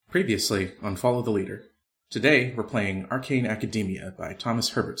Previously on Follow the Leader. Today we're playing Arcane Academia by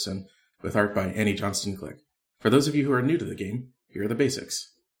Thomas Herbertson with art by Annie Johnston Glick. For those of you who are new to the game, here are the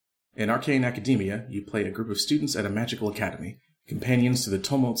basics. In Arcane Academia, you play a group of students at a magical academy, companions to the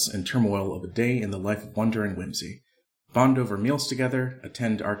tumults and turmoil of a day in the life of wonder and whimsy. Bond over meals together,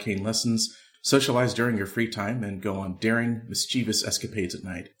 attend arcane lessons, socialize during your free time, and go on daring, mischievous escapades at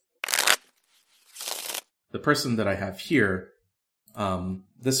night. The person that I have here,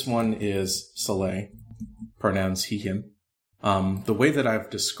 this one is Soleil, pronouns he, him. The way that I've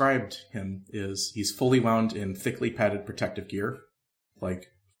described him is he's fully wound in thickly padded protective gear, like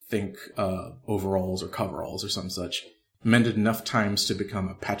think overalls or coveralls or some such, mended enough times to become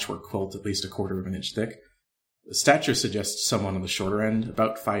a patchwork quilt at least 1/4 of an inch thick. The stature suggests someone on the shorter end,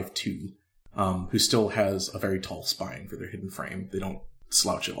 about 5'2", who still has a very tall spine for their hidden frame. They don't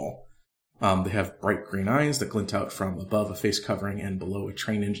slouch at all. They have bright green eyes that glint out from above a face covering and below a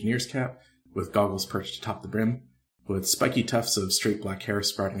trained engineer's cap, with goggles perched atop the brim, with spiky tufts of straight black hair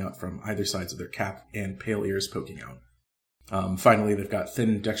sprouting out from either sides of their cap and pale ears poking out. Finally, they've got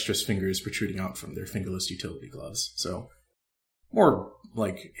thin, dexterous fingers protruding out from their fingerless utility gloves. So, more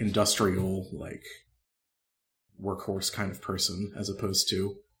like industrial, like workhorse kind of person, as opposed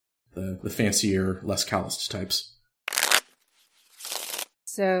to the fancier, less calloused types.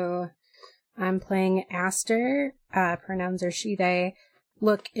 So, I'm playing Aster. Pronouns are she, they.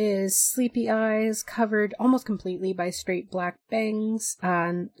 Look is sleepy eyes, covered almost completely by straight black bangs.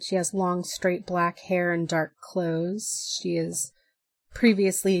 She has long, straight black hair and dark clothes. She is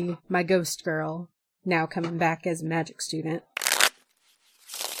previously my ghost girl, now coming back as a magic student.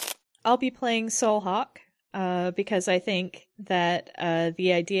 I'll be playing Soulhawk, because I think that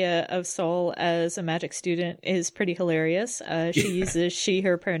the idea of Soul as a magic student is pretty hilarious. She uses she,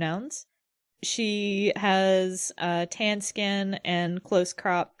 her pronouns. She has tan skin and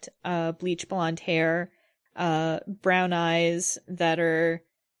close-cropped bleach blonde hair, brown eyes that are,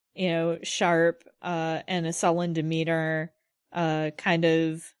 sharp, and a sullen demeanor, kind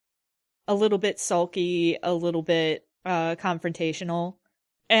of a little bit sulky, a little bit confrontational.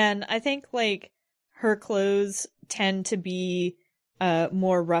 And I think, her clothes tend to be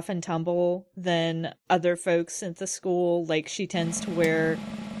more rough and tumble than other folks at the school. She tends to wear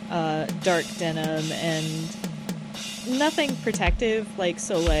dark denim and nothing protective like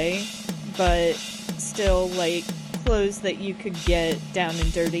Soleil, but still clothes that you could get down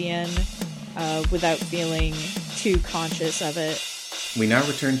and dirty in without feeling too conscious of it. We now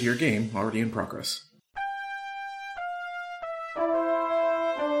return to your game, already in progress.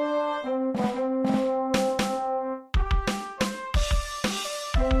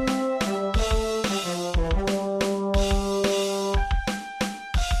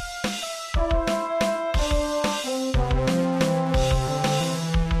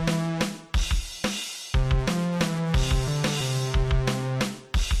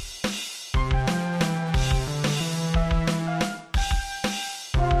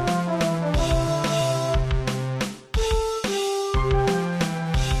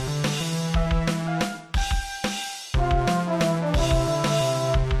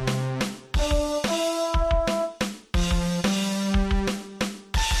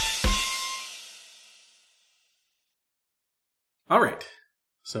 All right,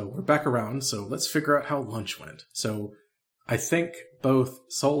 so we're back around, so let's figure out how lunch went. So I think both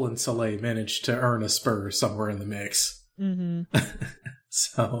Sol and Soleil managed to earn a spur somewhere in the mix. Mm-hmm.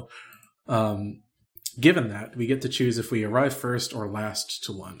 So, given that, we get to choose if we arrive first or last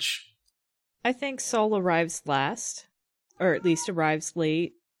to lunch. I think Sol arrives last, or at least arrives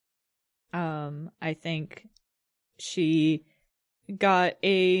late. I think she got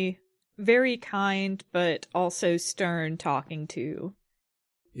a very kind, but also stern talking to.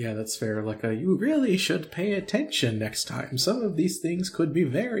 Yeah, that's fair. You really should pay attention next time. Some of these things could be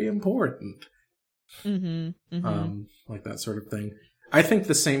very important. Mm-hmm. Mm-hmm. Like that sort of thing. I think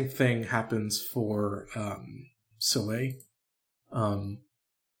the same thing happens for Soleil.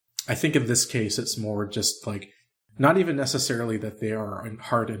 I think in this case, it's more just not even necessarily that they are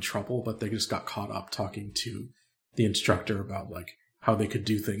hard in trouble, but they just got caught up talking to the instructor about how they could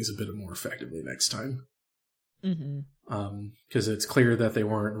do things a bit more effectively next time. Mm-hmm. Because it's clear that they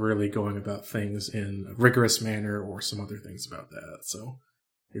weren't really going about things in a rigorous manner or some other things about that. So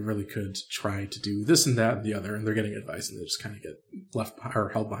they really could try to do this and that and the other, and they're getting advice and they just kind of get left or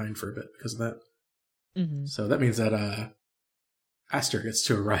held behind for a bit because of that. Mm-hmm. So that means that Aster gets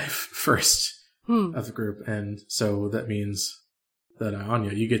to arrive first of the group, and so that means that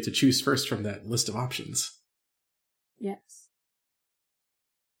Anya, you get to choose first from that list of options. Yes.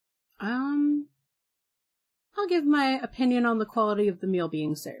 I'll give my opinion on the quality of the meal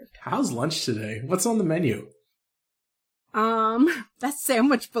being served. How's lunch today? What's on the menu? That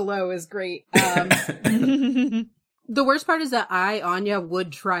sandwich below is great. The worst part is that I, Anya,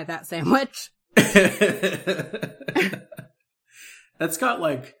 would try that sandwich. That's got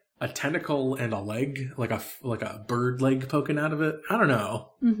like a tentacle and a leg, like a bird leg poking out of it. I don't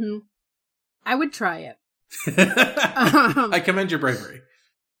know. Mm-hmm. I would try it. I commend your bravery.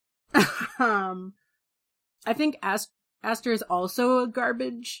 I think Aster is also a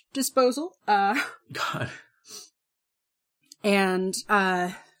garbage disposal. God. And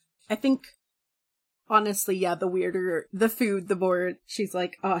I think, honestly, yeah, the weirder the food, the more she's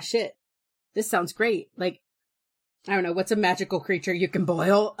like, oh shit, this sounds great. Like, I don't know, what's a magical creature you can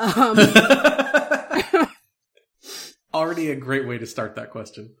boil? Already a great way to start that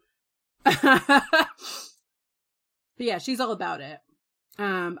question. But yeah, she's all about it.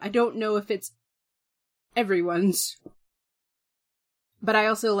 I don't know if it's everyone's, but I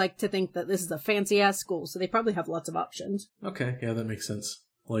also like to think that this is a fancy-ass school, so they probably have lots of options. Okay, yeah, that makes sense.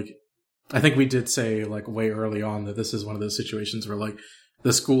 Like, I think we did say, like, way early on that this is one of those situations where, like,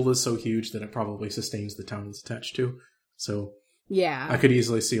 the school is so huge that it probably sustains the town it's attached to. So, yeah. I could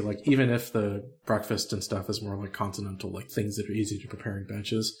easily see, like, even if the breakfast and stuff is more, like, continental, like, things that are easy to prepare in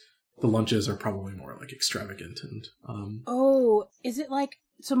batches, the lunches are probably more, like, extravagant and, Oh, is it like...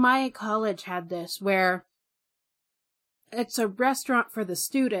 So my college had this, where it's a restaurant for the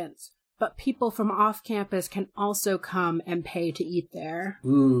students, but people from off-campus can also come and pay to eat there.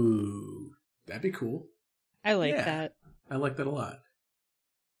 Ooh, that'd be cool. I like that. I like that a lot.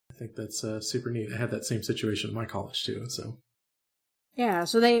 I think that's super neat. I had that same situation at my college, too, so... Yeah,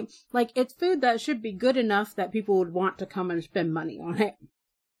 so they... Like, it's food that should be good enough that people would want to come and spend money on it.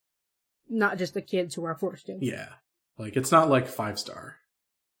 Not just the kids who are forced to. Yeah. Like, it's not like 5-star.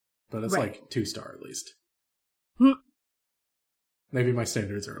 But it's Right. like 2-star at least. Hmm. Maybe my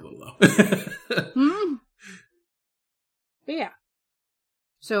standards are a little low. But yeah.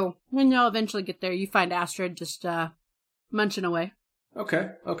 So, when y'all eventually get there, you find Astrid just munching away. Okay.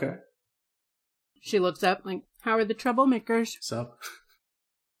 She looks up like, how are the troublemakers? Sup?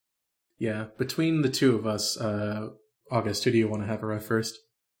 Yeah, between the two of us, August, who do you want to have arrive first?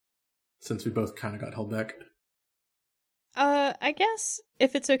 Since we both kind of got held back. I guess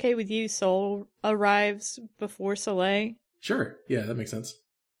if it's okay with you, Sol arrives before Soleil. Sure. Yeah, that makes sense.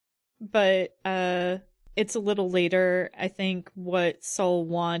 But, it's a little later. I think what Sol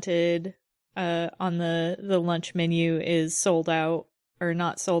wanted, on the lunch menu is sold out, or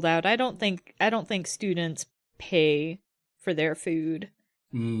not sold out. I don't think students pay for their food.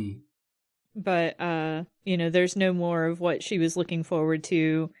 But, there's no more of what she was looking forward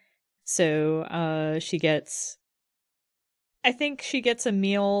to. So, she gets a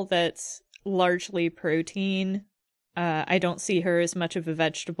meal that's largely protein. I don't see her as much of a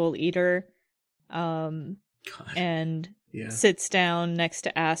vegetable eater. And sits down next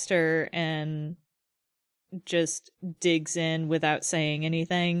to Aster and just digs in without saying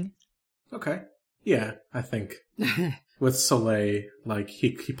anything. Okay. Yeah, I think with Soleil, like,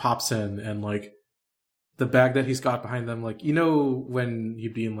 he pops in and, like, the bag that he's got behind them, like, you know when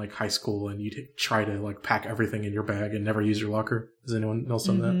you'd be in, like, high school and you'd try to, like, pack everything in your bag and never use your locker? Has anyone else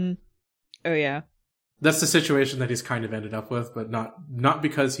done that? Oh, yeah. That's the situation that he's kind of ended up with, but not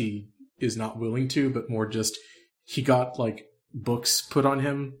because he is not willing to, but more just he got, like, books put on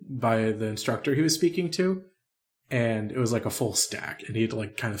him by the instructor he was speaking to, and it was, like, a full stack, and he had to,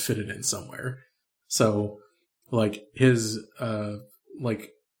 like, kind of fit it in somewhere. So, like, his,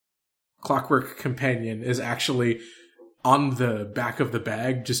 clockwork companion is actually on the back of the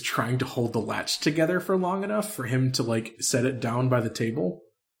bag, just trying to hold the latch together for long enough for him to, like, set it down by the table.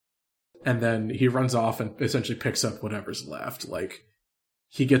 And then he runs off and essentially picks up whatever's left. Like,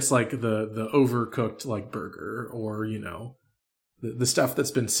 he gets, like, the overcooked, like, burger, or, you know, the stuff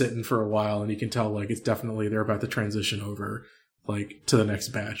that's been sitting for a while, and you can tell, like, it's definitely they're about to transition over, like, to the next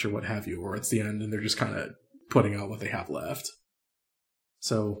batch or what have you, or it's the end and they're just kind of putting out what they have left.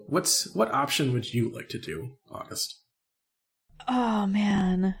 So, what option would you like to do, August? Oh,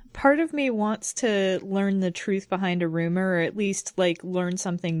 man. Part of me wants to learn the truth behind a rumor, or at least, like, learn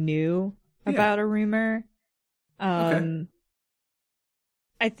something new about a rumor. Okay.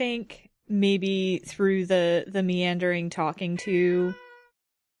 I think maybe through the meandering talking to...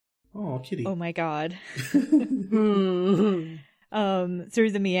 Oh, kitty. Oh my god. Through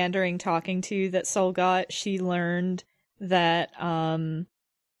the meandering talking to that Sol got, she learned that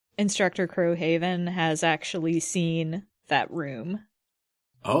Instructor Crowhaven has actually seen that room.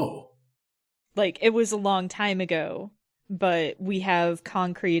 Oh. Like, it was a long time ago, but we have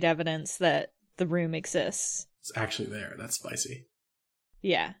concrete evidence that the room exists. It's actually there. That's spicy.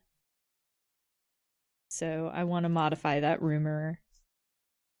 Yeah. So I want to modify that rumor.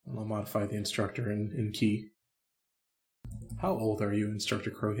 I'll modify the instructor in key. How old are you,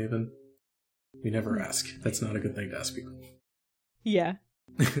 Instructor Crowhaven? We never ask. That's not a good thing to ask people. Yeah.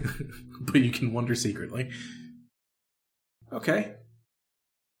 But you can wonder secretly. Okay.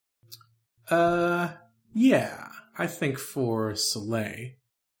 Yeah. I think for Soleil,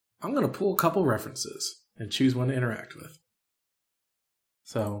 I'm going to pull a couple references and choose one to interact with.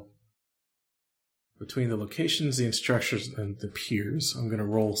 So, between the locations, the instructors, and the peers, I'm going to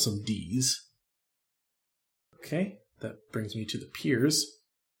roll some Ds. Okay, that brings me to the peers.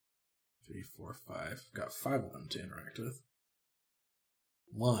 3, 4, 5. Got 5 of them to interact with.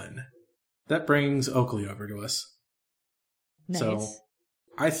 1. That brings Oakley over to us. Nice. So,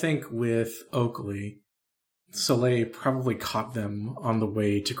 I think with Oakley, Soleil probably caught them on the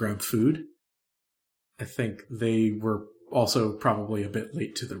way to grab food. I think they were also probably a bit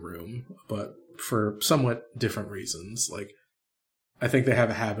late to the room, but for somewhat different reasons. Like, I think they have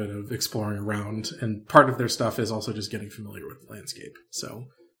a habit of exploring around, and part of their stuff is also just getting familiar with the landscape. So,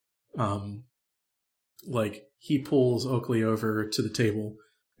 like, he pulls Oakley over to the table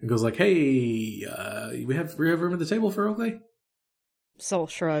and goes like, "Hey, we have room at the table for Oakley?" Soul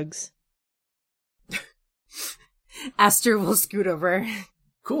shrugs. Aster will scoot over.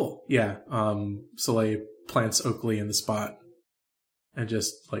 Cool. Yeah. Soleil plants Oakley in the spot and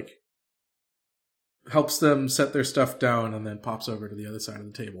just, like, helps them set their stuff down and then pops over to the other side of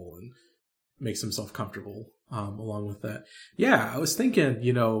the table and makes himself comfortable along with that. Yeah, I was thinking,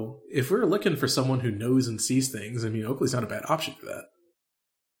 if we're looking for someone who knows and sees things, I mean, Oakley's not a bad option for that.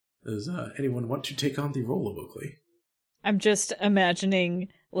 Does anyone want to take on the role of Oakley? I'm just imagining,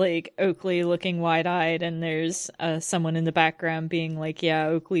 like, Oakley looking wide-eyed and there's someone in the background being like, yeah,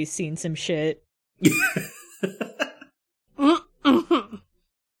 Oakley's seen some shit.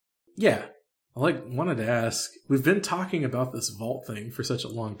 Yeah. I wanted to ask, we've been talking about this vault thing for such a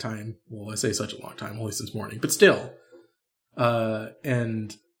long time. Well, I say such a long time, only since morning, but still.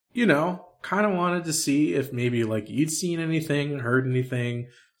 And, kind of wanted to see if maybe, like, you'd seen anything, heard anything,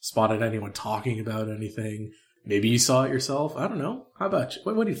 spotted anyone talking about anything. Maybe you saw it yourself. I don't know. How about you?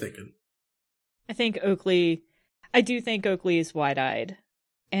 What are you thinking? I do think Oakley is wide-eyed.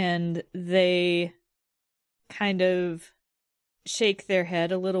 And they kind of shake their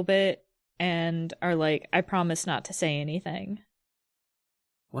head a little bit and are like, I promise not to say anything.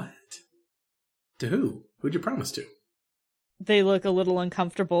 What? To who? Who'd you promise to? They look a little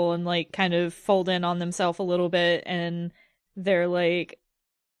uncomfortable and, like, kind of fold in on themselves a little bit, and they're like,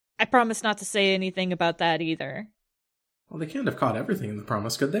 I promise not to say anything about that either. Well, they can't have caught everything in the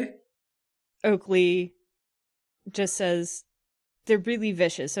promise, could they? Oakley just says, they're really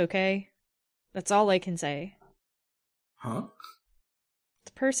vicious, okay? That's all I can say. Huh?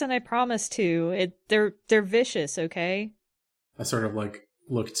 The person I promised to, they're vicious, okay? I sort of, like,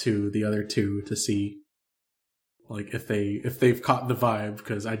 look to the other two to see, like, if they've caught the vibe,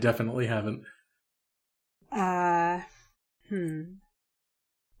 because I definitely haven't.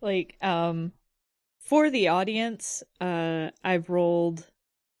 Like, for the audience, I've rolled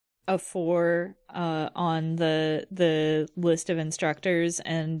a 4 on the list of instructors,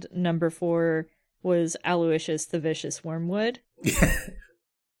 and number 4 was Aloysius the Vicious Wormwood.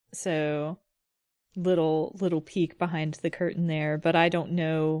 So, little peek behind the curtain there, but I don't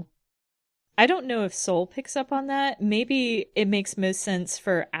know if Soul picks up on that. Maybe it makes most sense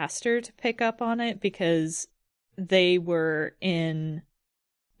for Aster to pick up on it because they were in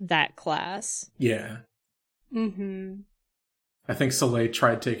that class. Yeah. Mm-hmm. I think Soleil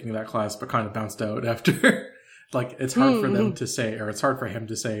tried taking that class, but kind of bounced out after. Like, it's hard for them to say, or it's hard for him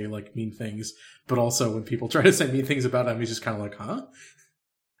to say, like, mean things. But also, when people try to say mean things about him, he's just kind of like, huh?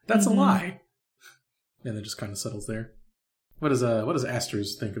 That's a lie. And then just kind of settles there. What does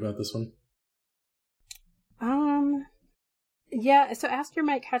Aster's think about this one? Yeah, so Aster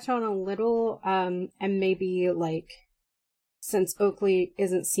might catch on a little, and maybe, like, since Oakley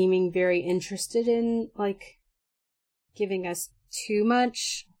isn't seeming very interested in, like, giving us too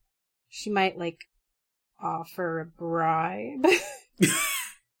much, she might, like, offer a bribe.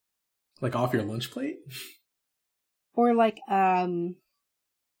 Like, off your lunch plate? Or, like,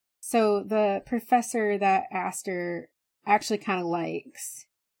 so the professor that Aster actually kind of likes,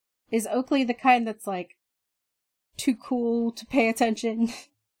 is Oakley the kind that's, like, too cool to pay attention?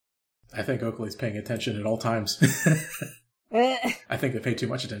 I think Oakley's paying attention at all times. I think they pay too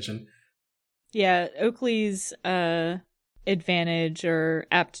much attention. Yeah, Oakley's advantage or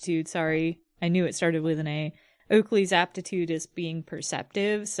aptitude, sorry. I knew it started with an A. Oakley's aptitude is being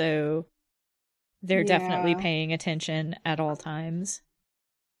perceptive, so They're definitely Yeah. paying attention at all times.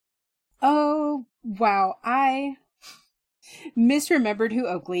 Oh, wow. I misremembered who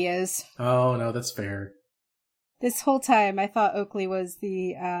Oakley is. Oh, no, that's fair. This whole time, I thought Oakley was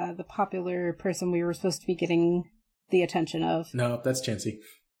the popular person we were supposed to be getting the attention of. No, that's Chansey.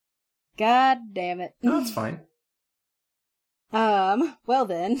 God damn it. No, it's fine. Well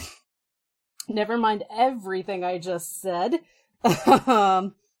then. Never mind everything I just said.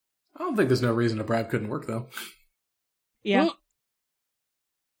 I don't think there's no reason a bribe couldn't work, though. Yeah.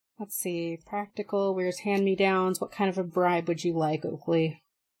 Let's see. Practical, wears hand-me-downs. What kind of a bribe would you like, Oakley?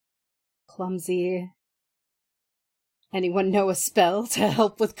 Clumsy. Anyone know a spell to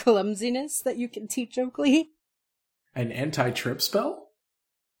help with clumsiness that you can teach Oakley? An anti-trip spell?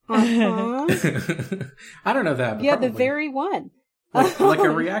 Uh-huh. I don't know that. But Yeah, probably. the very one. like a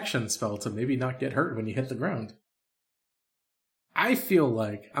reaction spell to maybe not get hurt when you hit the ground. I feel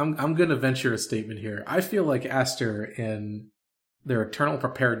like I'm going to venture a statement here. I feel like Aster, in their eternal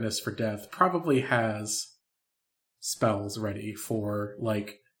preparedness for death, probably has spells ready for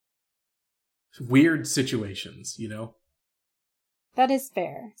like weird situations. You know. That is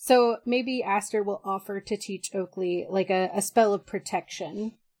fair. So maybe Aster will offer to teach Oakley like a spell of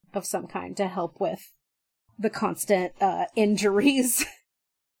protection of some kind to help with the constant injuries.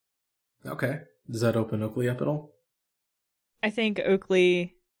 Okay. Does that open Oakley up at all? I think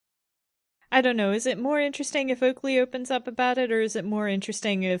Oakley... I don't know, is it more interesting if Oakley opens up about it, or is it more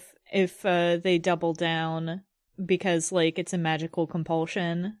interesting if they double down because, like, it's a magical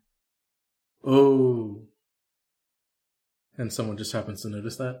compulsion? Oh. And someone just happens to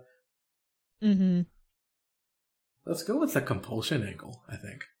notice that? Mm-hmm. Let's go with the compulsion angle, I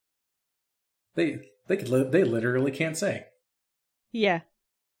think. They literally can't say. Yeah.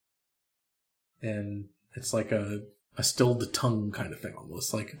 And it's like a stilled tongue kind of thing,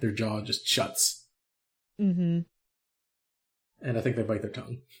 almost. Like their jaw just shuts. Mm-hmm. And I think they bite their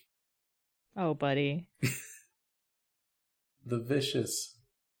tongue. Oh, buddy. The vicious.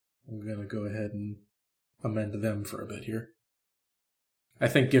 I'm gonna go ahead and amend them for a bit here. I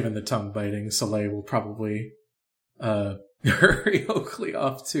think given the tongue biting, Soleil will probably hurry Oakley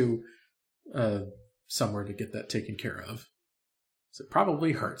off to somewhere to get that taken care of. So it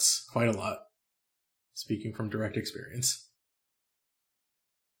probably hurts quite a lot. Speaking from direct experience.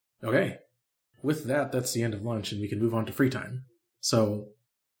 Okay. With that, that's the end of lunch, and we can move on to free time. So,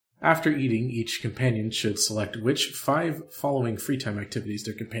 after eating, each companion should select which 5 following free time activities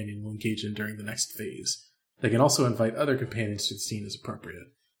their companion will engage in during the next phase. They can also invite other companions to the scene as appropriate.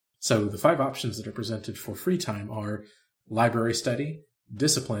 So, the 5 options that are presented for free time are library study,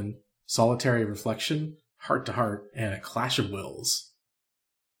 discipline, solitary reflection, heart-to-heart, and a clash of wills.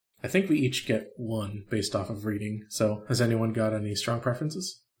 I think we each get 1 based off of reading, so has anyone got any strong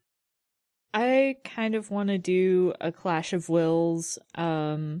preferences? I kind of want to do a Clash of Wills,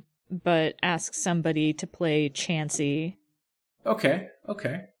 but ask somebody to play Chansey. Okay.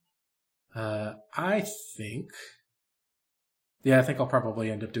 I think I'll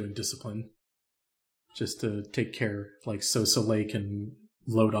probably end up doing discipline. Just to take care, like, so Soleil can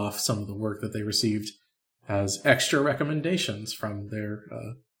load off some of the work that they received as extra recommendations from their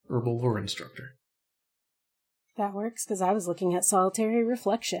herbal lore instructor. That works, because I was looking at solitary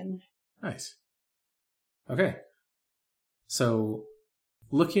reflection. Nice. Okay. So,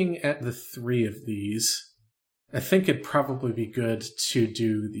 looking at the 3 of these, I think it'd probably be good to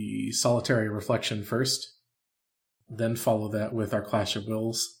do the solitary reflection first, then follow that with our Clash of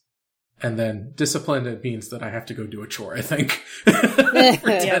Wills, and then discipline. It means that I have to go do a chore, I think, for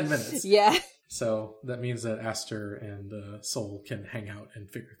 10 minutes. Yeah. So that means that Aster and Sol can hang out and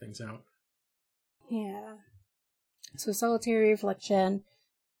figure things out. Yeah. So solitary reflection.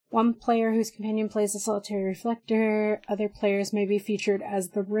 1 player whose companion plays a solitary reflector. Other players may be featured as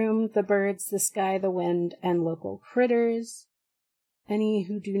the room, the birds, the sky, the wind, and local critters. Any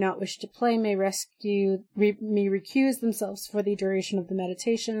who do not wish to play may recuse themselves for the duration of the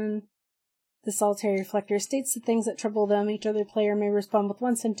meditation. The solitary reflector states the things that trouble them. Each other player may respond with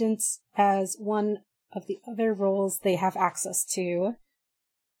 1 sentence as one of the other roles they have access to.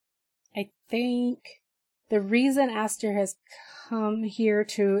 I think the reason Aster has come here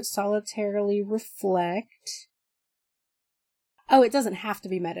to solitarily reflect... Oh, it doesn't have to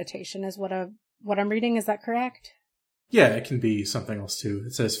be meditation, is what I'm reading. Is that correct? Yeah, it can be something else too.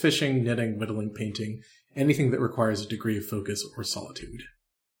 It says fishing, knitting, whittling, painting, anything that requires a degree of focus or solitude.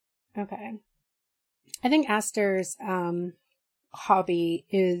 Okay. I think Aster's hobby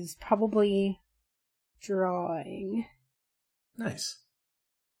is probably drawing. Nice.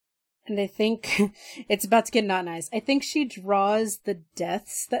 And I think it's about to get not nice. I think she draws the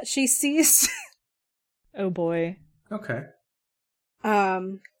deaths that she sees. Oh boy. Okay.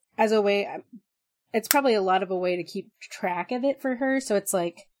 As a way, it's probably a lot of a way to keep track of it for her. So it's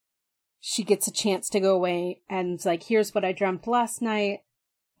like she gets a chance to go away and it's like, here's what I dreamt last night.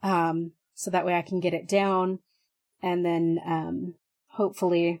 So that way I can get it down and then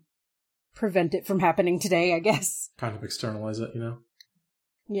hopefully prevent it from happening today, I guess. Kind of externalize it, you know?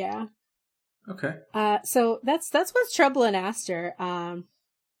 Yeah. Okay. So that's what's troubling Aster.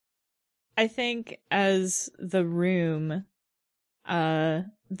 I think as the room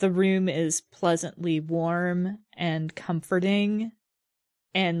is pleasantly warm and comforting,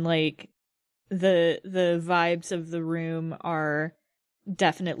 and like the vibes of the room are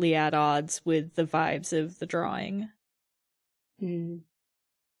definitely at odds with the vibes of the drawing. Yeah.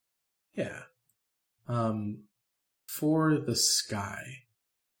 For the sky,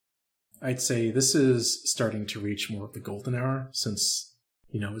 I'd say this is starting to reach more of the golden hour since,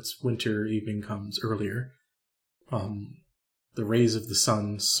 it's winter evening comes earlier. The rays of the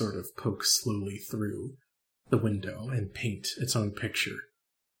sun sort of poke slowly through the window and paint its own picture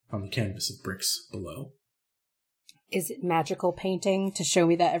on the canvas of bricks below. Is it magical painting to show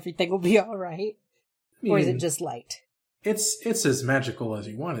me that everything will be all right? Or is it just light? It's as magical as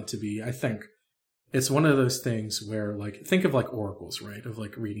you want it to be. I think it's one of those things where, like, think of like oracles, right? Of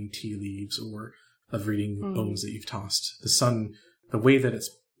like reading tea leaves or of reading bones that you've tossed. The sun, the way that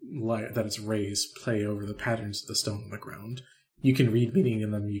its rays play over the patterns of the stone on the ground. You can read meaning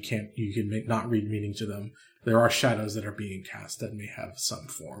in them. You can not read meaning to them. There are shadows that are being cast that may have some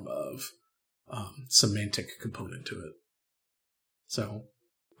form of semantic component to it. So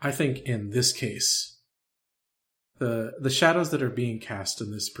I think in this case, the shadows that are being cast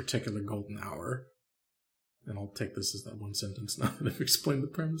in this particular golden hour, and I'll take this as that one sentence now that I've explained the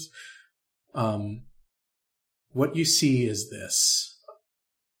premise, what you see is this.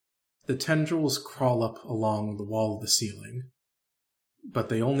 The tendrils crawl up along the wall of the ceiling, but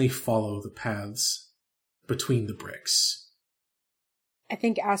they only follow the paths between the bricks. I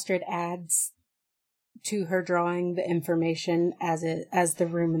think Astrid adds to her drawing the information as the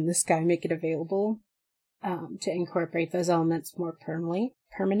room and the sky make it available to incorporate those elements more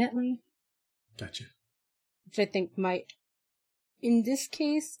permanently. Gotcha. Which I think might, in this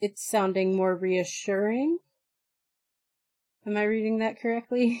case, it's sounding more reassuring. Am I reading that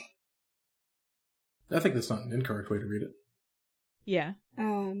correctly? I think that's not an incorrect way to read it. Yeah.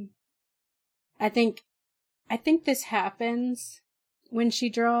 I think this happens when she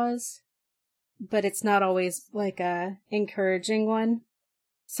draws, but it's not always like a encouraging one.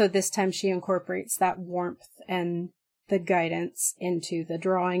 So this time she incorporates that warmth and the guidance into the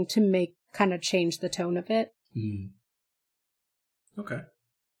drawing to kind of change the tone of it. Okay.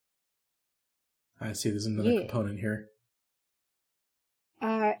 I see there's another component here.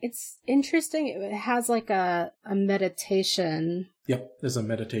 It's interesting. It has like a meditation. Yep, there's a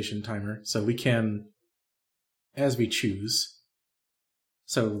meditation timer. So we can, as we choose.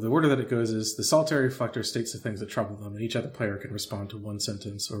 So the order that it goes is, the solitary reflector states the things that trouble them, and each other player can respond to one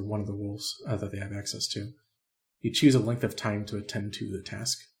sentence or one of the rules that they have access to. You choose a length of time to attend to the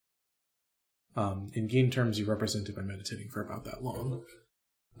task. In game terms, you represent it by meditating for about that long.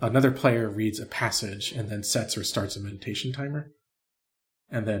 Another player reads a passage and then sets or starts a meditation timer.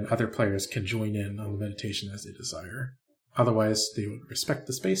 And then other players can join in on the meditation as they desire. Otherwise, they would respect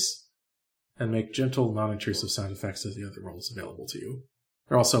the space and make gentle, non-intrusive sound effects as the other roles available to you.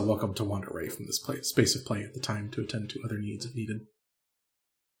 You're also welcome to wander away from this space of play at the time to attend to other needs if needed.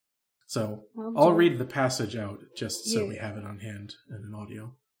 So, I'll read the passage out just so we have it on hand in an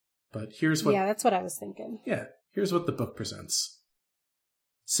audio. But here's what... Yeah, that's what I was thinking. Yeah, here's what the book presents.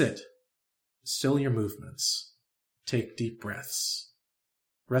 Sit. Still your movements. Take deep breaths.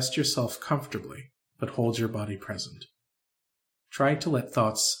 Rest yourself comfortably, but hold your body present. Try to let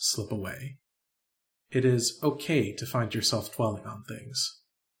thoughts slip away. It is okay to find yourself dwelling on things.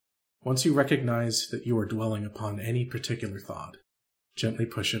 Once you recognize that you are dwelling upon any particular thought, gently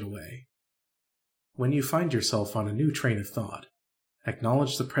push it away. When you find yourself on a new train of thought,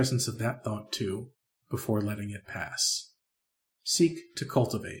 acknowledge the presence of that thought too, before letting it pass. Seek to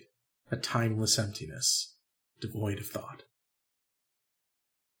cultivate a timeless emptiness, devoid of thought.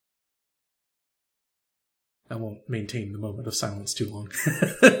 I won't maintain the moment of silence too long.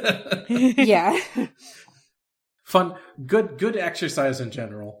 Yeah. Fun, good exercise in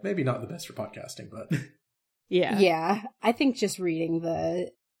general. Maybe not the best for podcasting, but... Yeah. Yeah, I think just reading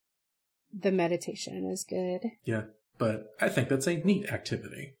the meditation is good. Yeah, but I think that's a neat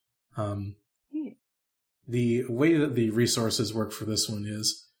activity. The way that the resources work for this one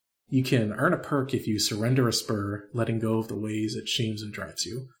is you can earn a perk if you surrender a spur, letting go of the ways it shames and drives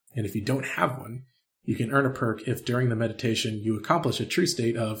you. And if you don't have one, You can earn a perk if during the meditation you accomplish a true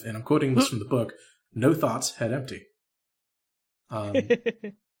state of, and I'm quoting this from the book, no thoughts, head empty.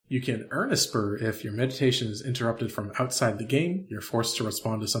 You can earn a spur if your meditation is interrupted from outside the game, you're forced to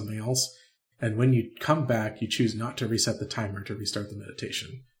respond to something else, and when you come back, you choose not to reset the timer to restart the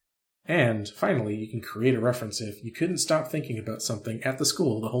meditation. And finally, you can create a reference if you couldn't stop thinking about something at the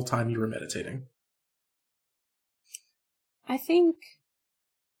school the whole time you were meditating. I think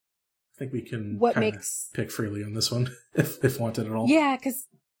we can pick freely on this one, if wanted at all. Yeah, because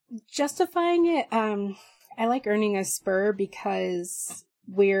justifying it, I like earning a spur because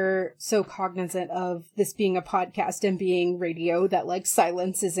we're so cognizant of this being a podcast and being radio that, like,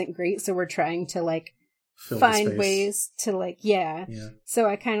 silence isn't great, so we're trying to, like, find ways to, like, yeah. So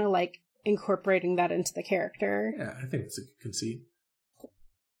I kind of like incorporating that into the character. Yeah, I think it's a good conceit.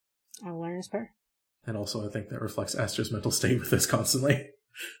 I'll learn a spur. And also, I think that reflects Aster's mental state with this constantly.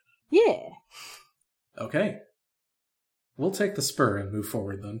 Yeah. Okay. We'll take the spur and move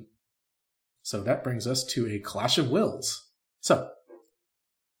forward then. So that brings us to a clash of wills. So,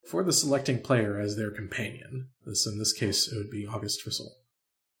 for the selecting player as their companion, in this case it would be August for Sol.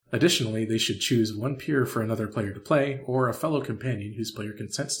 Additionally, they should choose one peer for another player to play, or a fellow companion whose player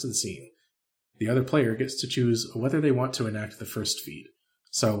consents to the scene. The other player gets to choose whether they want to enact the first feat.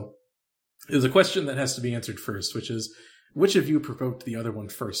 So, there's a question that has to be answered first, which is, which of you provoked the other one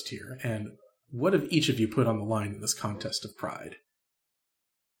first here, and what have each of you put on the line in this contest of pride?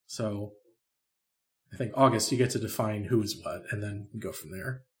 So, I think, August, you get to define who is what, and then go from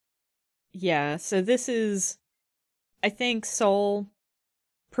there. Yeah, so this is, I think Sol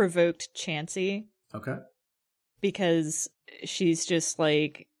provoked Chansey. Okay. Because she's just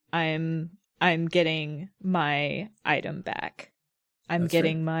like, I'm getting my item back. I'm That's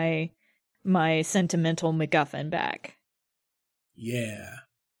getting right. my sentimental MacGuffin back. Yeah.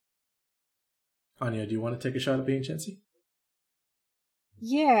 Anya, do you want to take a shot at being Chansey?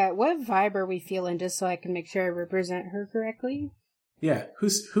 Yeah, what vibe are we feeling, just so I can make sure I represent her correctly? Yeah,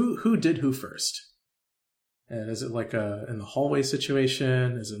 who did who first? And is it like in the hallway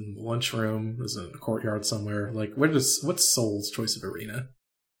situation? Is it in the lunchroom? Is it in a courtyard somewhere? Like, what's Sol's choice of arena?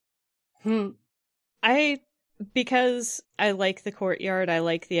 Because I like the courtyard, I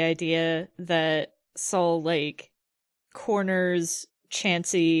like the idea that Sol, like, corners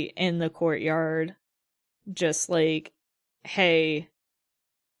Chansey in the courtyard, just like, hey,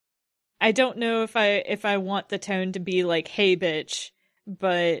 I don't know if I want the tone to be like, hey bitch,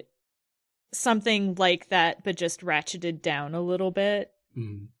 but something like that, but just ratcheted down a little bit.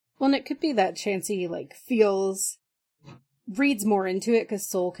 Mm. Well, and it could be that Chansey, like, reads more into it, because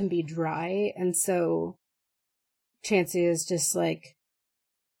Sol can be dry, and so Chansey is just, like,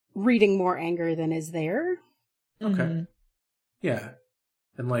 reading more anger than is there. Okay. Mm-hmm. Yeah.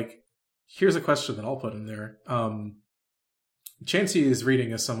 And, like, here's a question that I'll put in there. Chansey is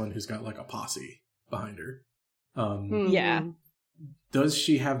reading as someone who's got, like, a posse behind her. Yeah. Does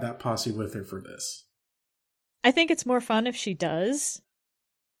she have that posse with her for this? I think it's more fun if she does.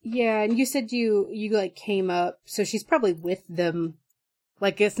 Yeah, and you said you like, came up, so she's probably with them.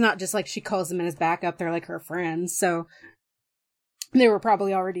 Like, it's not just like she calls them in as backup, they're like her friends, so they were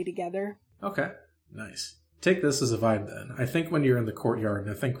probably already together. Okay, nice. Take this as a vibe then. I think when you're in the courtyard,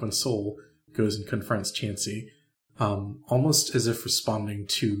 and I think when Sol goes and confronts Chansey, almost as if responding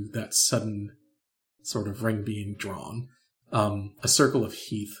to that sudden sort of ring being drawn, a circle of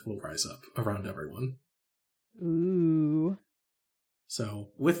heath will rise up around everyone. Ooh. So,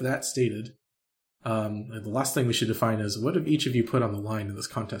 with that stated, the last thing we should define is, what have each of you put on the line in this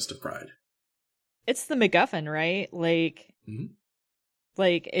contest of pride? It's the MacGuffin, right? Like,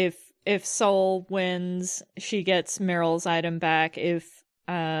 like if Sol wins, she gets Meryl's item back. If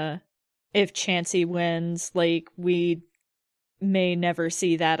Chansey wins, like, we may never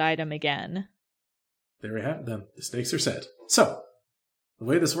see that item again. There we have it then. The stakes are set. So, the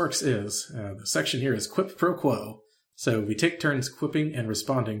way this works is, the section here is quip pro quo. So we take turns quipping and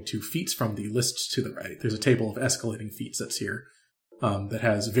responding to feats from the list to the right. There's a table of escalating feats that's here that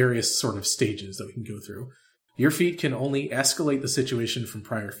has various sort of stages that we can go through. Your feat can only escalate the situation from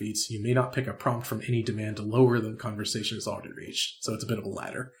prior feats. You may not pick a prompt from any demand to lower the conversation has already reached, so it's a bit of a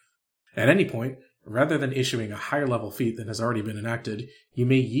ladder. At any point, rather than issuing a higher level feat than has already been enacted, you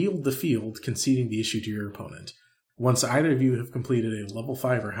may yield the field, conceding the issue to your opponent. Once either of you have completed a level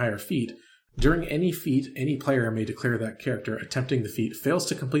 5 or higher feat, during any feat, any player may declare that character attempting the feat fails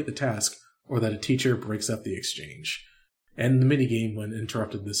to complete the task, or that a teacher breaks up the exchange. End the minigame when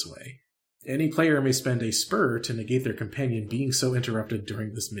interrupted this way. Any player may spend a spur to negate their companion being so interrupted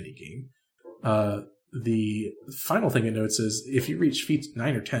during this minigame. The final thing it notes is, if you reach feats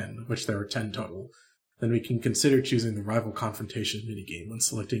 9 or 10, which there are 10 total, then we can consider choosing the rival confrontation minigame when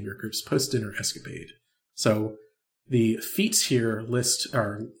selecting your group's post-dinner escapade. So the feats here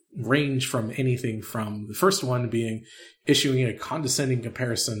range from anything from the first one being issuing a condescending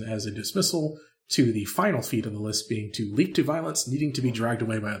comparison as a dismissal to the final feat on the list being to leap to violence, needing to be dragged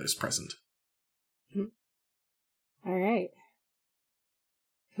away by others present. All right.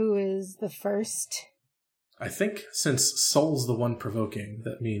 Who is the first? I think since Soul's the one provoking,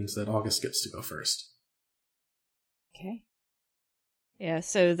 that means that August gets to go first. Okay. Yeah,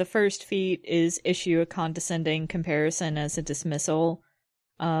 so the first feat is issue a condescending comparison as a dismissal.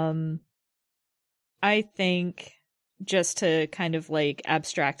 I think, just to kind of like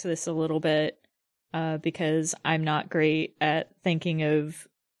abstract this a little bit, because I'm not great at thinking of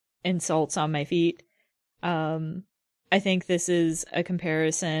insults on my feet, I think this is a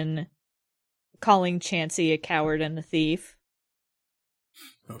comparison calling Chansey a coward and a thief.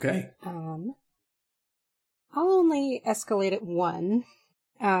 Okay. I'll only escalate it one,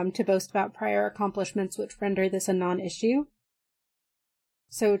 to boast about prior accomplishments which render this a non-issue.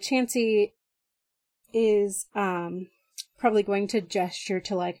 So Chansey is probably going to gesture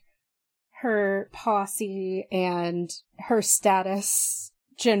to like her posse and her status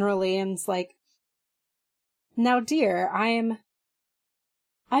generally, and it's like, now dear, I've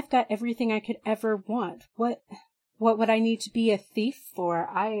got everything I could ever want. What would I need to be a thief for?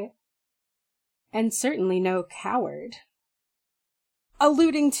 And certainly no coward.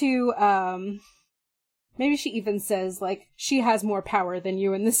 Alluding to, maybe she even says, like, she has more power than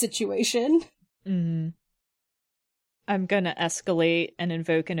you in this situation. Mm-hmm. I'm gonna escalate and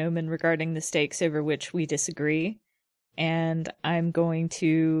invoke an omen regarding the stakes over which we disagree. And I'm going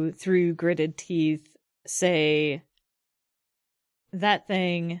to, through gritted teeth, say, that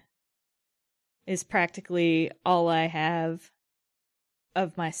thing is practically all I have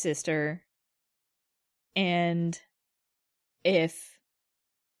of my sister. And if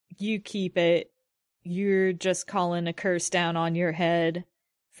you keep it, you're just calling a curse down on your head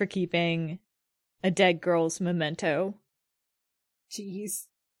for keeping a dead girl's memento. Jeez.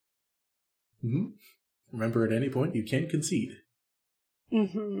 Mm-hmm. Remember, at any point, you can concede.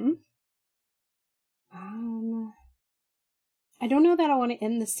 Mm-hmm. I don't know that I want to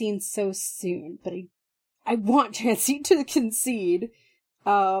end the scene so soon, but I want Chansey to concede.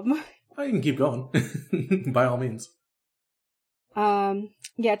 I can keep going. By all means. Yeah,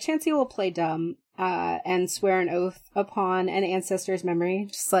 Chansey will play dumb, and swear an oath upon an ancestor's memory.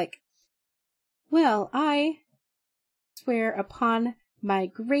 Just like, well, I swear upon my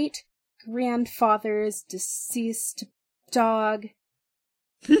great-grandfather's deceased dog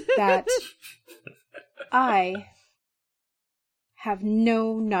that I have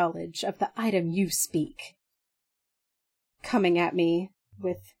no knowledge of the item you speak, coming at me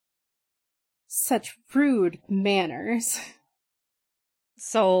with such rude manners.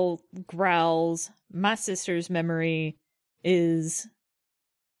 Soul growls, my sister's memory is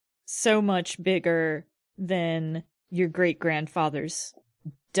so much bigger than your great-grandfather's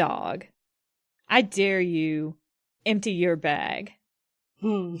dog. I dare you, empty your bag.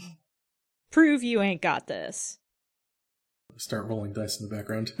 Prove you ain't got this. Start rolling dice in the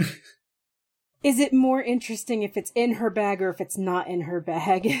background. Is it more interesting if it's in her bag or if it's not in her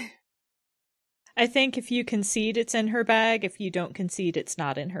bag? I think if you concede it's in her bag, if you don't concede it's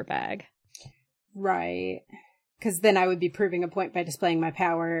not in her bag. Right. Because then I would be proving a point by displaying my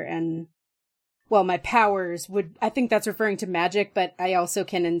power, and, well, my powers would, I think that's referring to magic, but I also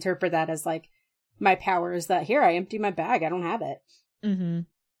can interpret that as, like, my powers that, here, I empty my bag, I don't have it. Mm-hmm.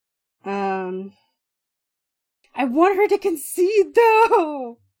 I want her to concede,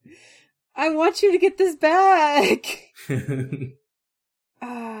 though! I want you to get this back!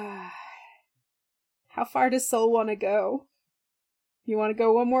 How far does Soul want to go? You want to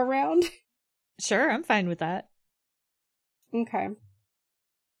go one more round? Sure, I'm fine with that. Okay.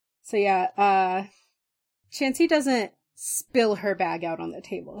 So yeah, Chansey doesn't spill her bag out on the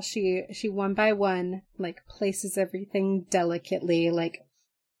table. She one by one, like, places everything delicately, like,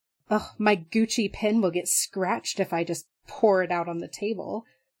 my Gucci pin will get scratched if I just pour it out on the table.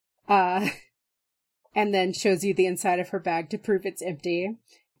 And then shows you the inside of her bag to prove it's empty.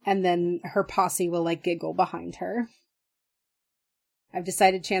 And then her posse will, like, giggle behind her. I've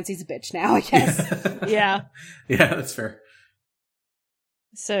decided Chansey's a bitch now, I guess. Yeah. Yeah, that's fair.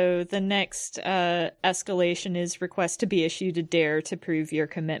 So the next escalation is request to be issued a dare to prove your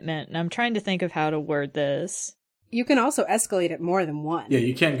commitment. And I'm trying to think of how to word this. You can also escalate it more than one. Yeah,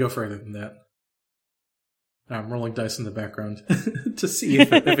 you can go further than that. I'm rolling dice in the background to see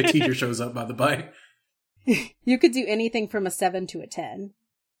if a teacher shows up, by the by. You could do anything from a 7 to a 10.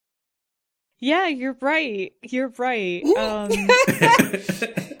 Yeah, you're right. You're right.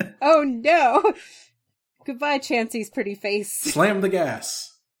 Oh no! Goodbye, Chansey's pretty face. Slam the gas.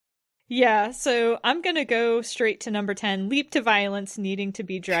 Yeah, so I'm gonna go straight to number 10, leap to violence, needing to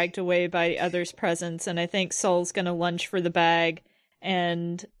be dragged away by others' presence, and I think Soul's gonna lunge for the bag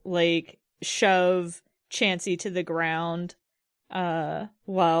and, like, shove Chansey to the ground,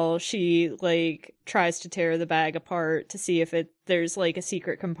 while she, like, tries to tear the bag apart to see if there's, like, a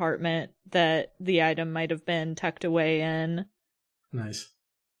secret compartment that the item might have been tucked away in. Nice.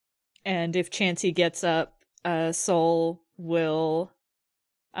 And if Chansey gets up, Soul will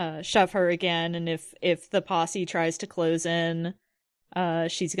shove her again, and if the posse tries to close in,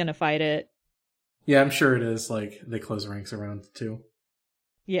 she's gonna fight it. Yeah, I'm sure it is, like, they close ranks around, too.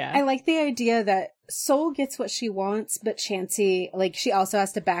 Yeah. I like the idea that Soul gets what she wants, but Chansey, like, she also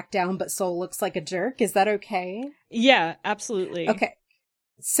has to back down, but Soul looks like a jerk. Is that okay? Yeah, absolutely. Okay.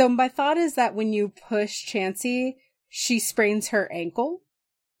 So my thought is that when you push Chansey, she sprains her ankle.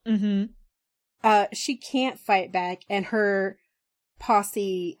 Mm-hmm. She can't fight back, and her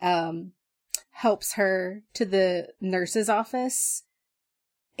posse helps her to the nurse's office,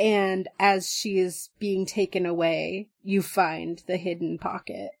 and as she is being taken away, you find the hidden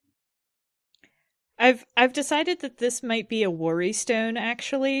pocket. I've decided that this might be a worry stone,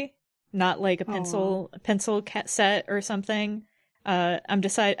 actually, not like a pencil set or something. I've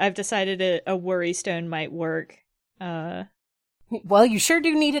decided a worry stone might work. Well, you sure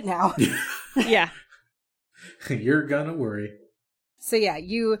do need it now. Yeah. You're gonna worry. So yeah,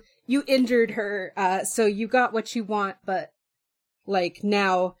 you injured her, so you got what you want, but, like,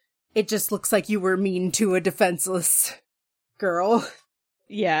 now it just looks like you were mean to a defenseless girl.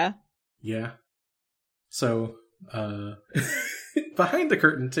 Yeah. Yeah. So, behind the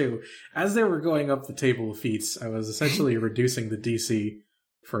curtain, too, as they were going up the table of feats, I was essentially reducing the DC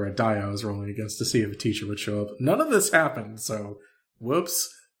for a die I was rolling against to see if a teacher would show up. None of this happened, so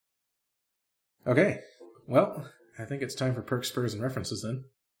whoops. Okay, well, I think it's time for perks, spurs, and references then.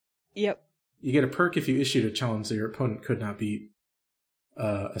 Yep. You get a perk if you issued a challenge that your opponent could not beat.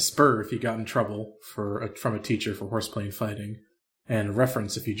 A spur if you got in trouble from a teacher for horseplay fighting. And a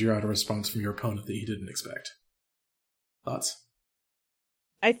reference if you drew out a response from your opponent that you didn't expect. Thoughts?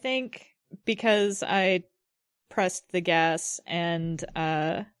 I think because I pressed the gas and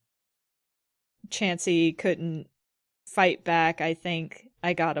Chansey couldn't fight back, I think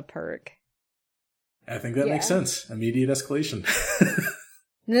I got a perk. I think that makes sense. Immediate escalation.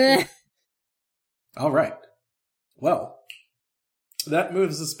 Nah. All right. Well, that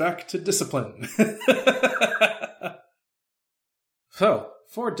moves us back to discipline. So,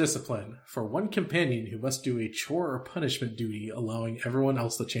 for discipline, for one companion who must do a chore or punishment duty, allowing everyone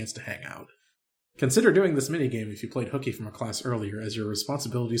else the chance to hang out. Consider doing this minigame if you played hooky from a class earlier, as your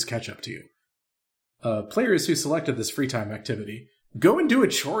responsibilities catch up to you. Players who selected this free time activity, go and do a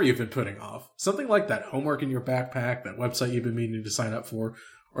chore you've been putting off. Something like that homework in your backpack, that website you've been meaning to sign up for,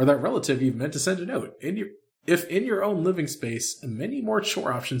 or that relative you've meant to send a note. If in your own living space, many more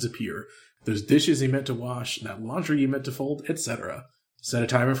chore options appear. Those dishes you meant to wash, that laundry you meant to fold, etc. Set a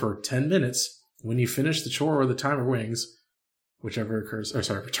timer for 10 minutes. When you finish the chore or the timer rings, whichever occurs,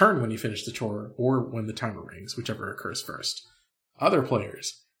 return when you finish the chore or when the timer rings, whichever occurs first. Other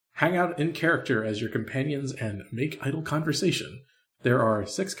players, hang out in character as your companions and make idle conversation. There are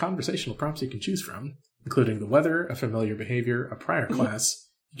 6 conversational prompts you can choose from, including the weather, a familiar behavior, a prior class,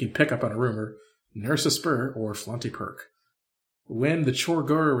 you can pick up on a rumor, nurse a spur, or flaunt a perk. When the chore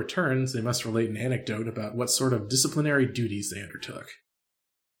goer returns, they must relate an anecdote about what sort of disciplinary duties they undertook.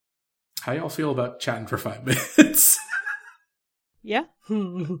 How y'all feel about chatting for 5 minutes? Yeah.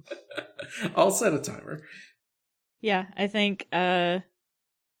 I'll set a timer. Yeah, I think, let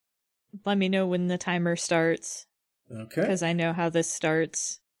me know when the timer starts. Okay. Because I know how this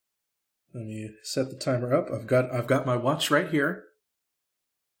starts. Let me set the timer up. I've got my watch right here.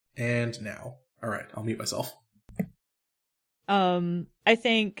 And now. Alright, I'll mute myself. I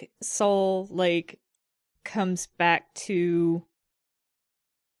think Soul, like, comes back to...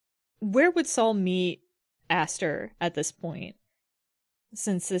 Where would Soul meet Aster at this point?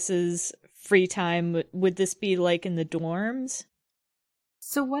 Since this is free time, would this be, like, in the dorms?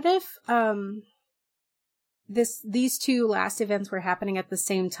 So what if, these 2 last events were happening at the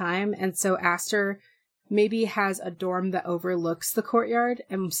same time, and so Aster maybe has a dorm that overlooks the courtyard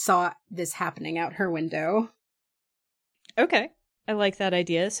and saw this happening out her window. Okay. I like that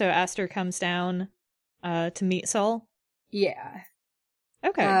idea. So Aster comes down to meet Soul? Yeah.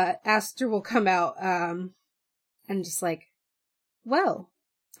 Okay. Aster will come out and just like, well,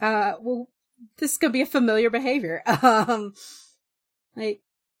 this could be a familiar behavior. Like,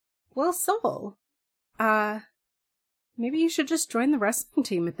 Well, Soul, maybe you should just join the wrestling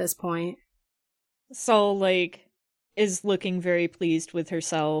team at this point. Sol, like, is looking very pleased with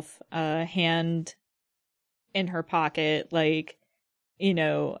herself, hand in her pocket, like, you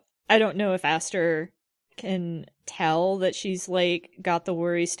know, I don't know if Aster can tell that she's, like, got the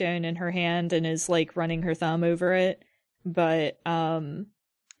worry stone in her hand and is, like, running her thumb over it, but,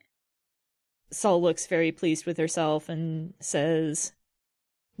 Sol looks very pleased with herself and says,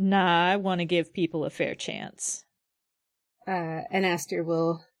 "Nah, I want to give people a fair chance." And Aster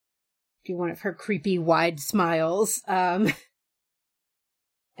will do one of her creepy wide smiles, and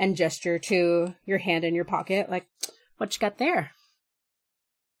gesture to your hand in your pocket, like, what you got there?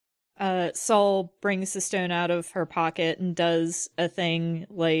 Sol brings the stone out of her pocket and does a thing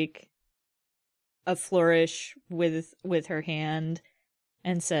like a flourish with her hand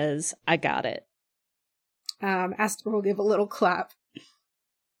and says, "I got it." Aster will give a little clap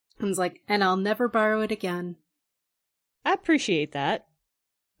and is like, "And I'll never borrow it again." I appreciate that.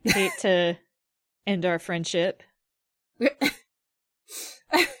 Hate to end our friendship.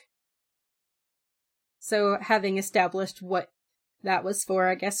 So, having established what that was for,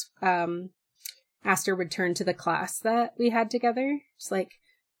 I guess, Aster would turn to the class that we had together. Just like,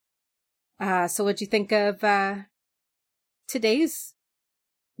 so what'd you think of, today's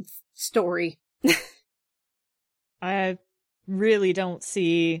story? I really don't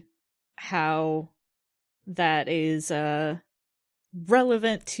see how that is,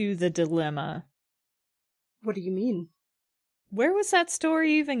 relevant to the dilemma. What do you mean? Where was that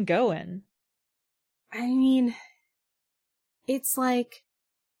story even going? I mean, it's like,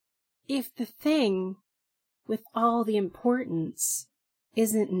 if the thing with all the importance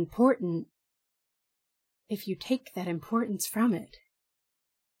isn't important, if you take that importance from it,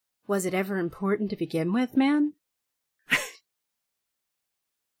 was it ever important to begin with, man?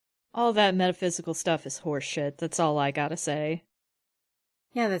 All that metaphysical stuff is horseshit, that's all I gotta say.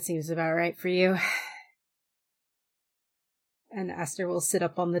 Yeah, that seems about right for you. And Aster will sit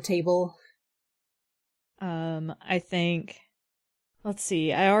up on the table. I think... Let's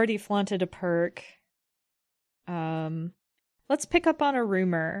see, I already flaunted a perk. Let's pick up on a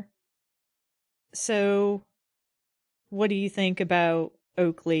rumor. So, what do you think about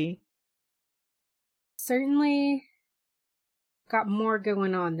Oakley? Certainly got more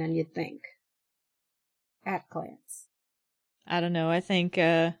going on than you'd think. At glance. I don't know, I think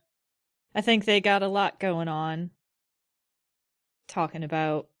they got a lot going on. Talking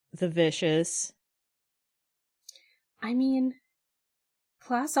about the vicious. I mean,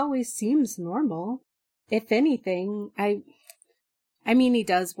 class always seems normal. If anything, I mean, he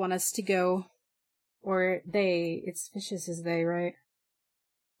does want us to go, or it's vicious as they, right?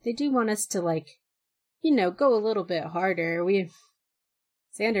 They do want us to, like, you know, go a little bit harder.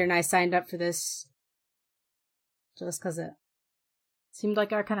 Xander and I signed up for this just because it seemed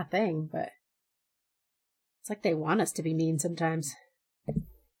like our kind of thing, but it's like they want us to be mean sometimes.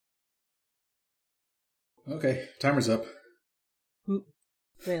 Okay, timer's up.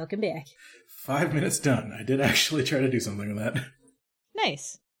 Welcome back. 5 minutes done. I did actually try to do something with that.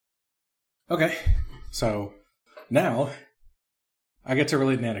 Nice. Okay, so now I get to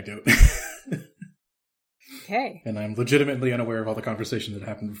relate an anecdote. Okay. And I'm legitimately unaware of all the conversation that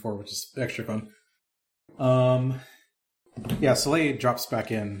happened before, which is extra fun. Yeah, Soleil drops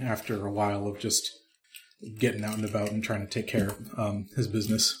back in after a while of just getting out and about and trying to take care of his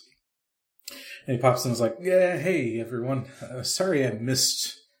business. And he pops in and is like, "Yeah, hey, everyone. Sorry I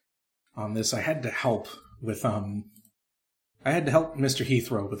missed on this. I had to help with, Mr.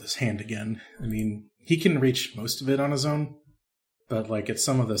 Heathrow with his hand again. I mean, he can reach most of it on his own, but, like, it's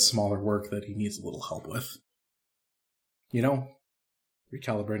some of the smaller work that he needs a little help with. You know,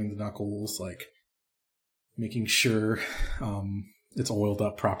 recalibrating the knuckles, like, making sure it's oiled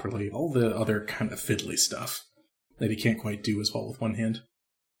up properly, all the other kind of fiddly stuff that he can't quite do as well with one hand.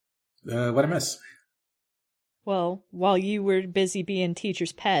 What'd I miss?" Well, while you were busy being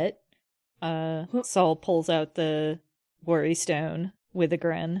teacher's pet, Sol pulls out the worry stone with a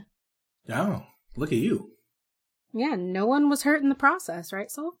grin. Oh, look at you. Yeah, no one was hurt in the process,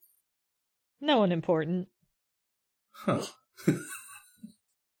 right, Sol? No one important. Huh.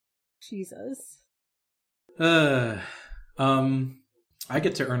 Jesus. I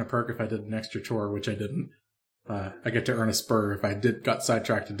get to earn a perk if I did an extra chore, which I didn't. I get to earn a spur if I got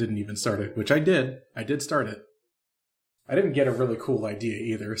sidetracked and didn't even start it, which I did. I did start it. I didn't get a really cool idea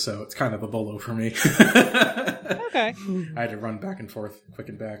either, so it's kind of a bolo for me. Okay. I had to run back and forth, quick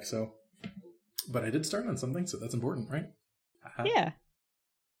and back, so. But I did start on something, so that's important, right? Yeah.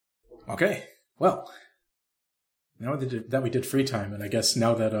 Okay. Well, now that we did free time, and I guess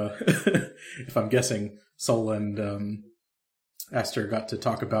now that, if I'm guessing, Sol and Aster got to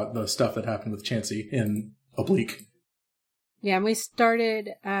talk about the stuff that happened with Chansey in Oblique. Yeah, and we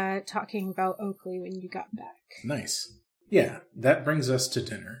started talking about Oakley when you got back. Nice. Yeah, that brings us to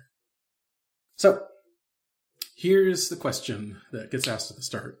dinner. So, here's the question that gets asked at the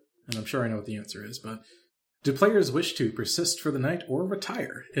start, and I'm sure I know what the answer is, but do players wish to persist for the night or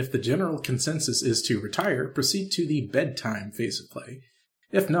retire? If the general consensus is to retire, proceed to the bedtime phase of play.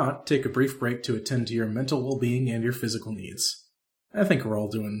 If not, take a brief break to attend to your mental well-being and your physical needs. I think we're all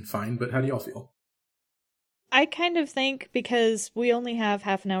doing fine, but how do y'all feel? I kind of think, because we only have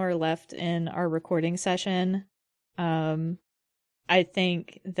half an hour left in our recording session, I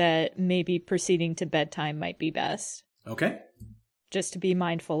think that maybe proceeding to bedtime might be best. Okay. Just to be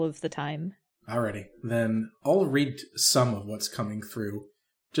mindful of the time. Alrighty. Then I'll read some of what's coming through,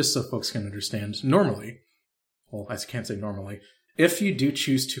 just so folks can understand. Normally, well, I can't say normally, if you do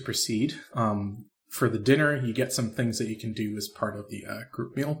choose to proceed, for the dinner, you get some things that you can do as part of the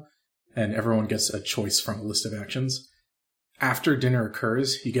group meal, and everyone gets a choice from a list of actions. After dinner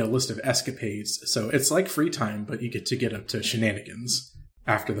occurs, you get a list of escapades, so it's like free time, but you get to get up to shenanigans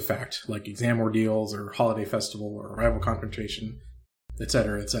after the fact, like exam ordeals, or holiday festival, or rival confrontation,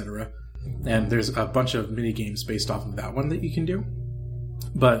 etc., etc. And there's a bunch of mini-games based off of that one that you can do.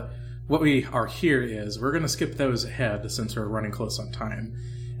 But what we are here is, we're going to skip those ahead, since we're running close on time,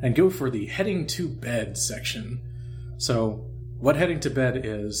 and go for the heading to bed section. So, what heading to bed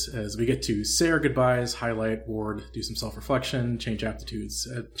is we get to say our goodbyes, highlight, ward, do some self-reflection, change aptitudes,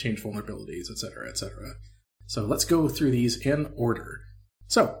 change vulnerabilities, etc., etc. So let's go through these in order.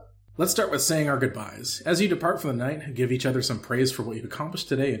 So, let's start with saying our goodbyes. As you depart for the night, give each other some praise for what you've accomplished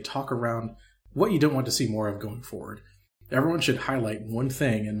today and talk around what you don't want to see more of going forward. Everyone should highlight one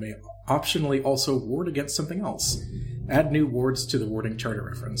thing and may optionally also ward against something else. Add new wards to the warding charter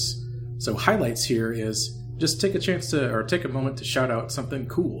reference. So highlights here is just take a moment to shout out something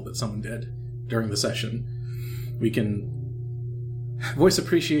cool that someone did during the session. We can voice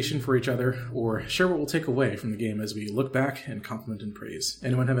appreciation for each other, or share what we'll take away from the game as we look back and compliment and praise.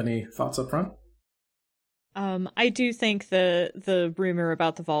 Anyone have any thoughts up front? I do think the rumor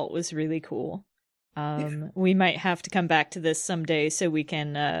about the vault was really cool. We might have to come back to this someday so we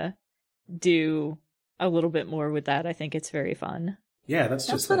can do a little bit more with that. I think it's very fun. Yeah,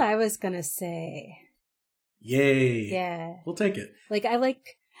 that's what I was gonna say. Yay. Yeah. We'll take it. Like, I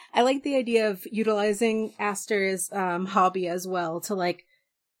like the idea of utilizing Aster's hobby as well to, like,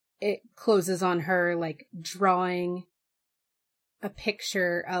 it closes on her, like, drawing a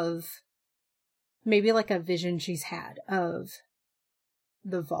picture of maybe, like, a vision she's had of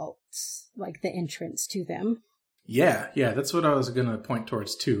the vaults, like, the entrance to them. Yeah, that's what I was gonna point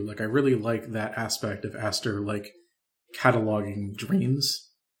towards, too. Like, I really like that aspect of Aster, like, cataloging dreams.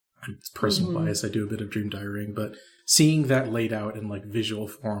 It's personal bias. I do a bit of dream diarying, but seeing that laid out in like visual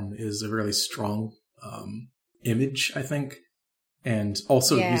form is a really strong image, I think, and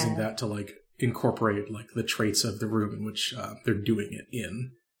also using that to like incorporate like the traits of the room in which they're doing it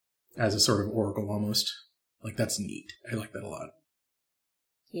in as a sort of oracle almost. Like that's neat. I like that a lot.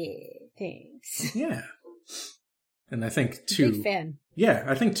 Yeah, thanks. Yeah, and I think too. Big fan. Yeah,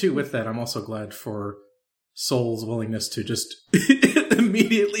 I think too. With that, I'm also glad for Sol's willingness to just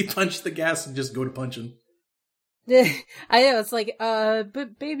immediately punch the gas and just go to punching. I know, it's like,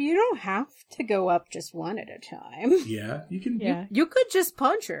 but babe, you don't have to go up just one at a time. Yeah, you can. Yeah. You could just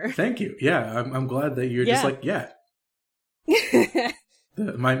punch her. Thank you. Yeah, I'm glad that you're just like, yeah.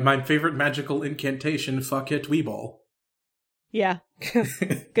 My favorite magical incantation, fuck it, Weeball. Yeah.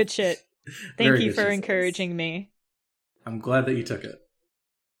 Good shit. Thank you for encouraging me. I'm glad that you took it.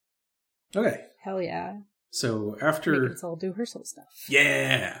 Okay. Hell yeah. So after... Let's all do her soul stuff.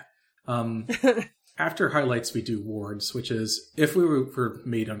 Yeah! After highlights, we do wards, which is if we were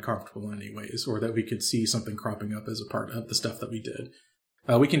made uncomfortable in any ways, or that we could see something cropping up as a part of the stuff that we did,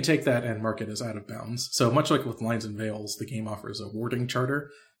 we can take that and mark it as out of bounds. So much like with Lines and Veils, the game offers a warding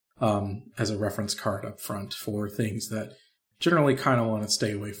charter as a reference card up front for things that generally kind of want to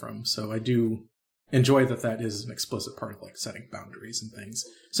stay away from. So I do enjoy that is an explicit part of like setting boundaries and things.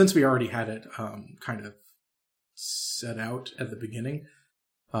 Since we already had it kind of set out at the beginning,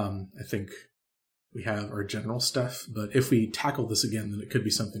 I think we have our general stuff, but if we tackle this again, then it could be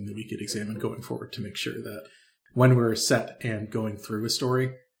something that we could examine going forward to make sure that when we're set and going through a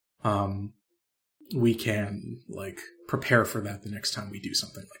story, we can like prepare for that the next time we do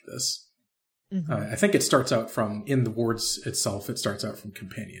something like this. Mm-hmm. I think it starts out from, in the wards itself, it starts out from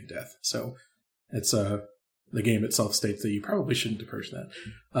companion death. So it's the game itself states that you probably shouldn't approach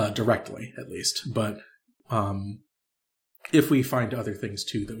that directly, at least. But if we find other things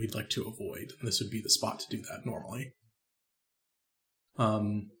too that we'd like to avoid, this would be the spot to do that normally.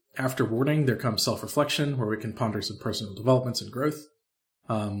 After warning, there comes self-reflection, where we can ponder some personal developments and growth.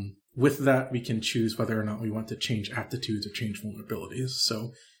 With that, we can choose whether or not we want to change aptitudes or change vulnerabilities.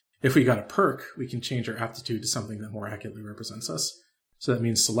 So if we got a perk, we can change our aptitude to something that more accurately represents us. So that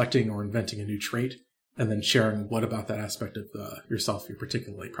means selecting or inventing a new trait, and then sharing what about that aspect of yourself you're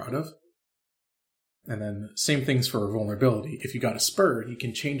particularly proud of. And then same things for a vulnerability. If you got a spur, you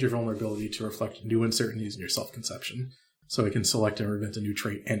can change your vulnerability to reflect new uncertainties in your self-conception. So we can select or invent a new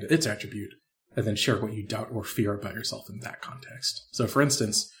trait and its attribute, and then share what you doubt or fear about yourself in that context. So for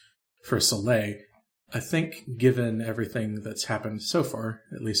instance, for Soleil, I think given everything that's happened so far,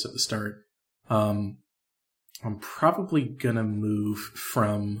 at least at the start, I'm probably gonna move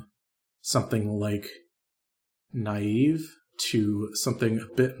from something like naive to something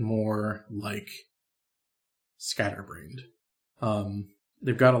a bit more like scatterbrained.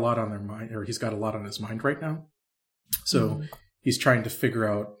 They've got a lot on their mind, or he's got a lot on his mind right now. So he's trying to figure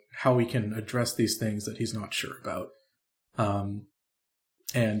out how we can address these things that he's not sure about.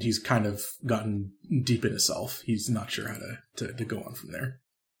 And he's kind of gotten deep in himself. He's not sure how to go on from there.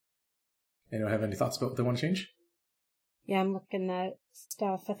 Anyone have any thoughts about what they want to change? Yeah, I'm looking at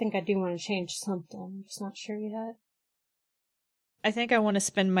stuff. I think I do want to change something. I'm just not sure yet. I think I want to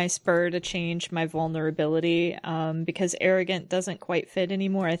spend my spur to change my vulnerability, because arrogant doesn't quite fit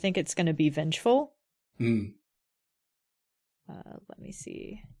anymore. I think it's going to be vengeful. Let me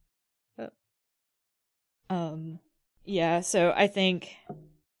see. Yeah, so I think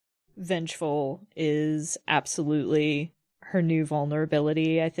vengeful is absolutely her new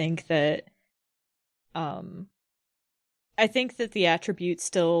vulnerability. I think that the attribute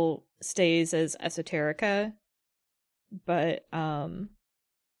still stays as esoterica, but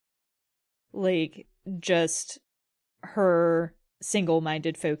like just her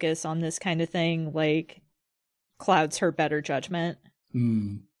single-minded focus on this kind of thing like clouds her better judgment.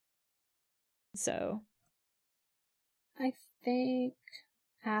 So I think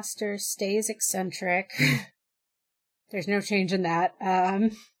Aster stays eccentric. There's no change in that.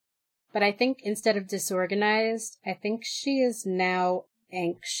 But I think instead of disorganized, I think she is now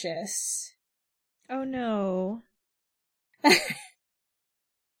anxious. Oh no. Okay.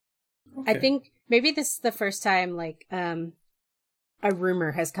 I think maybe this is the first time, like, a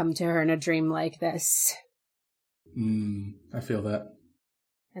rumor has come to her in a dream like this. I feel that.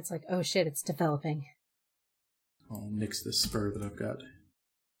 It's like, oh shit, it's developing. I'll nix this spur that I've got.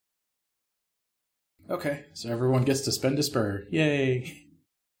 Okay, so everyone gets to spend a spur. Yay!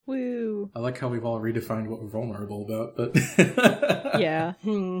 Woo! I like how we've all redefined what we're vulnerable about, but... Yeah.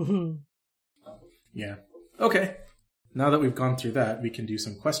 Yeah. Okay. Now that we've gone through that, we can do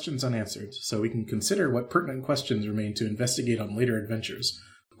some questions unanswered, so we can consider what pertinent questions remain to investigate on later adventures,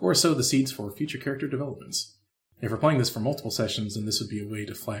 or sow the seeds for future character developments. If we're playing this for multiple sessions, then this would be a way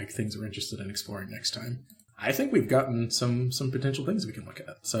to flag things we're interested in exploring next time. I think we've gotten some potential things we can look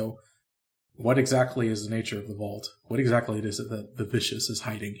at. So, what exactly is the nature of the vault? What exactly is it that the Vicious is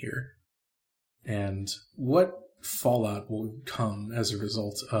hiding here? And what fallout will come as a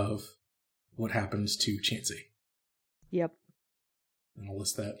result of what happens to Chansey? Yep. And I'll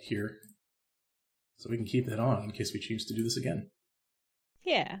list that here. So we can keep that on in case we choose to do this again.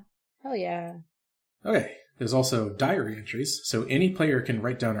 Yeah. Hell yeah. Okay. There's also diary entries, so any player can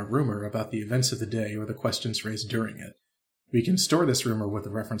write down a rumor about the events of the day or the questions raised during it. We can store this rumor with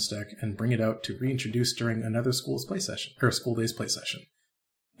a reference deck and bring it out to reintroduce during another school day's play session.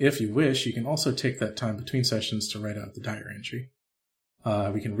 If you wish, you can also take that time between sessions to write out the diary entry.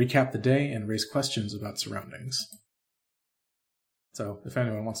 We can recap the day and raise questions about surroundings. So if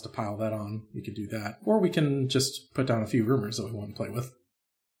anyone wants to pile that on, we could do that. Or we can just put down a few rumors that we want to play with.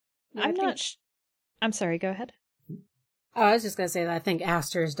 I'm sorry, go ahead. Oh, I was just going to say that I think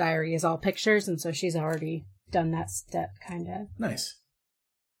Aster's diary is all pictures, and so she's already done that step, kind of. Nice.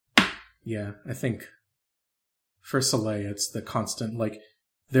 Yeah, I think for Soleil, it's the constant, like,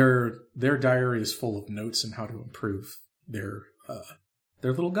 their diary is full of notes on how to improve their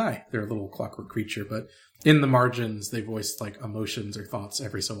little guy, their little clockwork creature, but in the margins, they voice, like, emotions or thoughts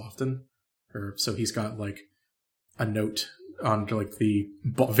every so often. So he's got, like, a note on, like, the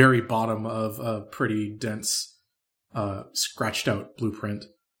very bottom of a pretty dense, scratched out blueprint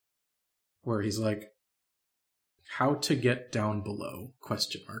where he's like, how to get down below, ?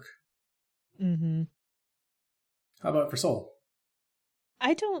 Mm-hmm. How about for Soul?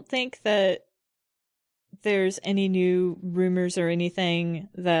 I don't think that there's any new rumors or anything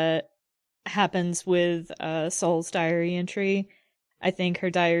that happens with Soul's diary entry. I think her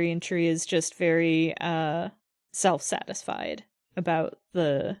diary entry is just very self-satisfied about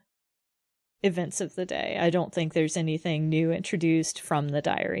the events of the day. I don't think there's anything new introduced from the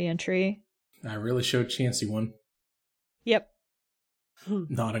diary entry. I really showed Chansey one. Yep.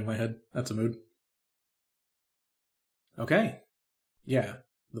 Nodding my head. That's a mood. Okay. Yeah.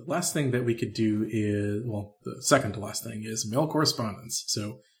 The last thing that we could do is, well, the second to last thing is mail correspondence.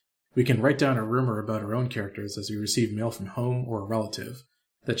 So we can write down a rumor about our own characters as we receive mail from home or a relative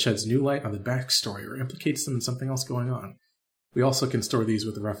that sheds new light on the backstory or implicates them in something else going on. We also can store these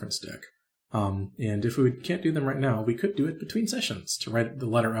with a reference deck. And if we can't do them right now, we could do it between sessions to write the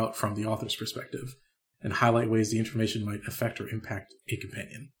letter out from the author's perspective and highlight ways the information might affect or impact a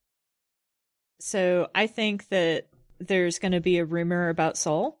companion. So I think that there's going to be a rumor about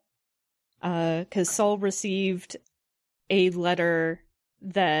Sol, because Sol received a letter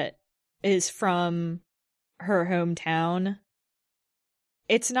that is from her hometown.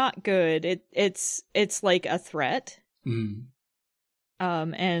 It's not good. It's like a threat. Mm.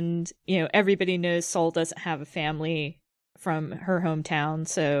 And everybody knows Sol doesn't have a family from her hometown,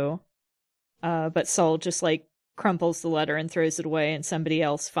 so but Sol just like crumples the letter and throws it away, and somebody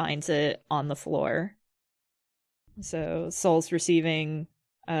else finds it on the floor. So Sol's receiving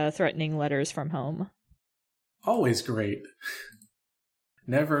threatening letters from home. Always great.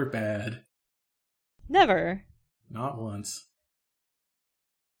 Never bad. Never. Not once.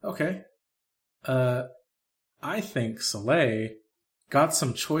 Okay. I think Soleil got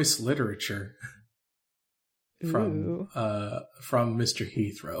some choice literature from Mr.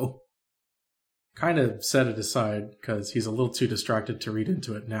 Heathrow. Kind of set it aside because he's a little too distracted to read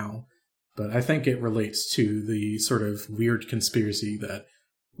into it now, but I think it relates to the sort of weird conspiracy that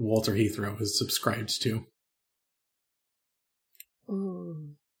Walter Heathrow has subscribed to.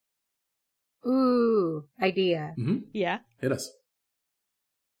 Ooh, idea. Mm-hmm. Yeah. Hit us.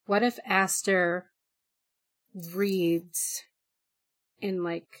 What if Aster reads in,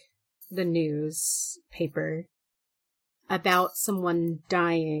 like, the newspaper about someone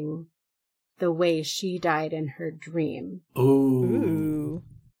dying the way she died in her dream? Ooh.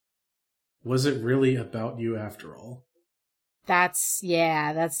 Was it really about you after all? That's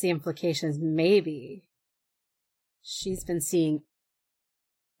the implications. Maybe she's been seeing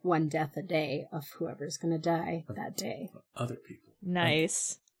one death a day of whoever's gonna die that day. Other people.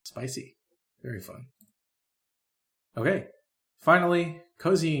 Nice. Spicy. Very fun. Okay. Finally,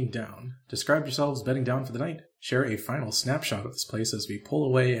 cozying down. Describe yourselves bedding down for the night. Share a final snapshot of this place as we pull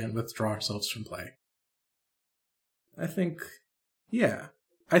away and withdraw ourselves from play. I think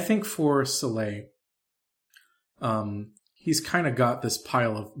for Soleil, he's kind of got this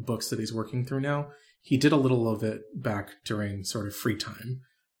pile of books that he's working through now. He did a little of it back during sort of free time,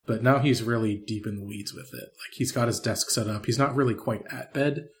 but now he's really deep in the weeds with it. Like, he's got his desk set up. He's not really quite at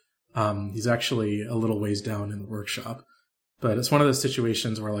bed. He's actually a little ways down in the workshop. But it's one of those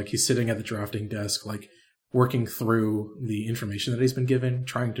situations where, like, he's sitting at the drafting desk, like, working through the information that he's been given,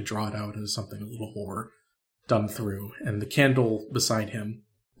 trying to draw it out as something a little more done through. And the candle beside him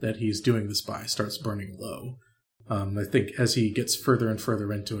that he's doing this by starts burning low. I think as he gets further and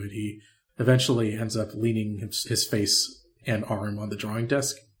further into it, he eventually ends up leaning his face and arm on the drawing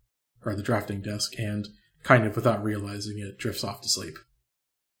desk, or the drafting desk, and kind of without realizing it, drifts off to sleep.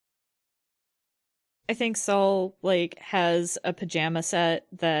 I think Sol, like, has a pajama set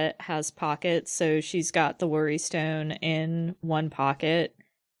that has pockets, so she's got the worry stone in one pocket,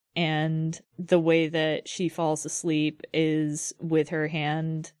 and the way that she falls asleep is with her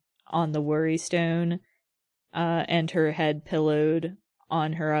hand on the worry stone, and her head pillowed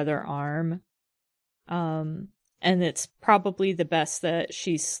on her other arm. And it's probably the best that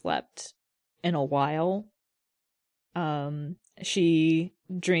she's slept in a while. She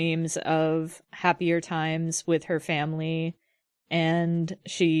dreams of happier times with her family, and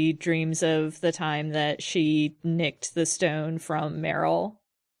she dreams of the time that she nicked the stone from Meryl.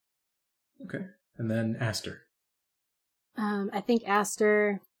 Okay. And then Aster. I think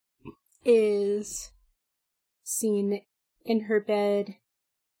Aster is seen in her bed,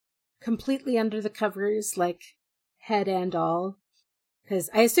 completely under the covers, like head and all. Because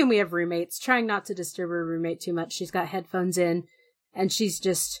I assume we have roommates, trying not to disturb her roommate too much. She's got headphones in, and she's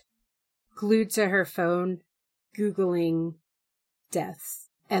just glued to her phone, Googling deaths.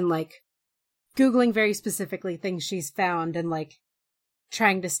 And, like, Googling very specifically things she's found, and, like,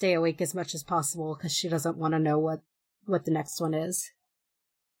 trying to stay awake as much as possible, because she doesn't want to know what the next one is.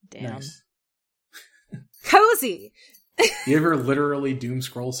 Damn. Nice. Cozy! You ever literally doom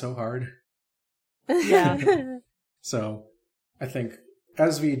scroll so hard? Yeah. So, I think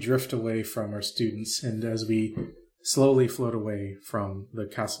as we drift away from our students and as we slowly float away from the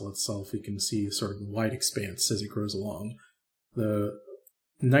castle itself. You can see sort of a wide expanse as it grows along. The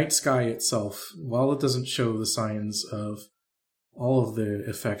night sky itself, while it doesn't show the signs of all of the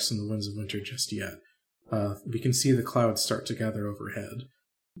effects in the Winds of Winter just yet, we can see the clouds start to gather overhead.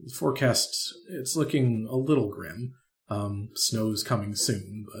 The forecast, it's looking a little grim. Snow's coming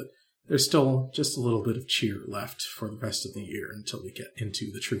soon, but there's still just a little bit of cheer left for the rest of the year until we get into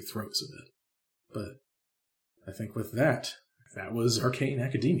the true throes of it. But I think with that was Arcane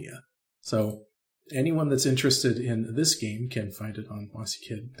Academia. So anyone that's interested in this game can find it on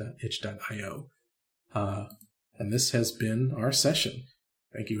mossykid.itch.io. And this has been our session.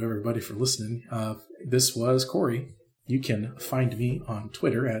 Thank you, everybody, for listening. This was Corey. You can find me on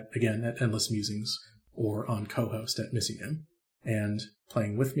Twitter at Endless Musings, or on co-host at Missingham. And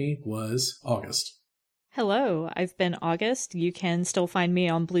playing with me was August. Hello, I've been August. You can still find me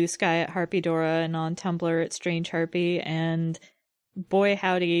on Blue Sky at Harpydora and on Tumblr at Strange Harpy. And boy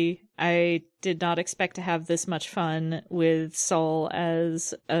howdy, I did not expect to have this much fun with Sol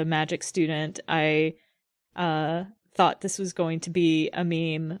as a magic student. I thought this was going to be a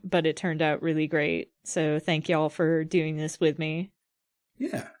meme, but it turned out really great. So thank y'all for doing this with me.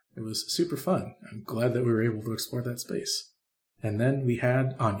 Yeah, it was super fun. I'm glad that we were able to explore that space. And then we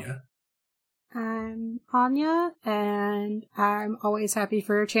had Anya. I'm Anya, and I'm always happy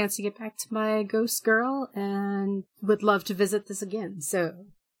for a chance to get back to my ghost girl, and would love to visit this again, so...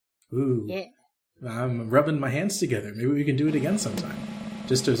 Ooh. Yeah. I'm rubbing my hands together. Maybe we can do it again sometime.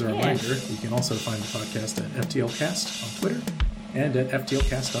 Just as a reminder, you can also find the podcast at FTLcast on Twitter and at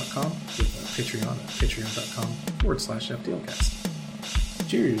FTLcast.com with Patreon at patreon.com/FTLcast.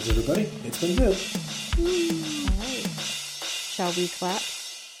 Cheers, everybody. It's been good. All right. Shall we clap?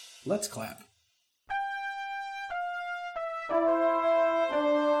 Let's clap.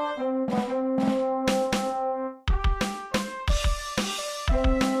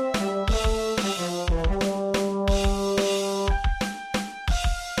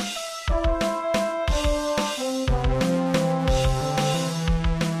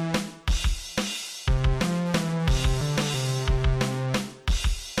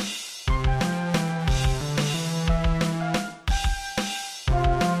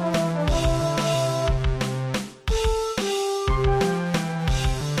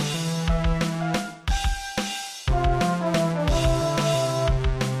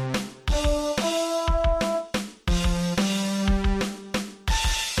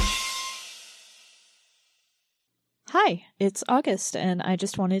 Hi, it's August, and I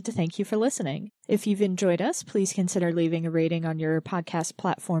just wanted to thank you for listening. If you've enjoyed us, please consider leaving a rating on your podcast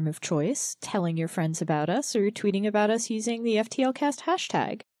platform of choice, telling your friends about us, or tweeting about us using the FTLcast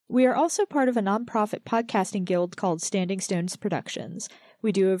hashtag. We are also part of a nonprofit podcasting guild called Standing Stones Productions.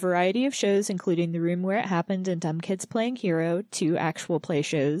 We do a variety of shows, including The Room Where It Happened and Dumb Kids Playing Hero, 2 actual play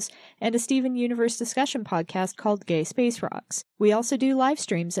shows, and a Steven Universe discussion podcast called Gay Space Rocks. We also do live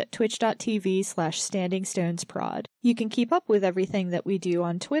streams at twitch.tv/StandingStonesProd. You can keep up with everything that we do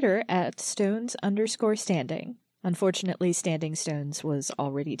on Twitter at Stones_standing. Unfortunately, Standing Stones was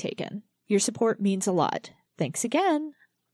already taken. Your support means a lot. Thanks again!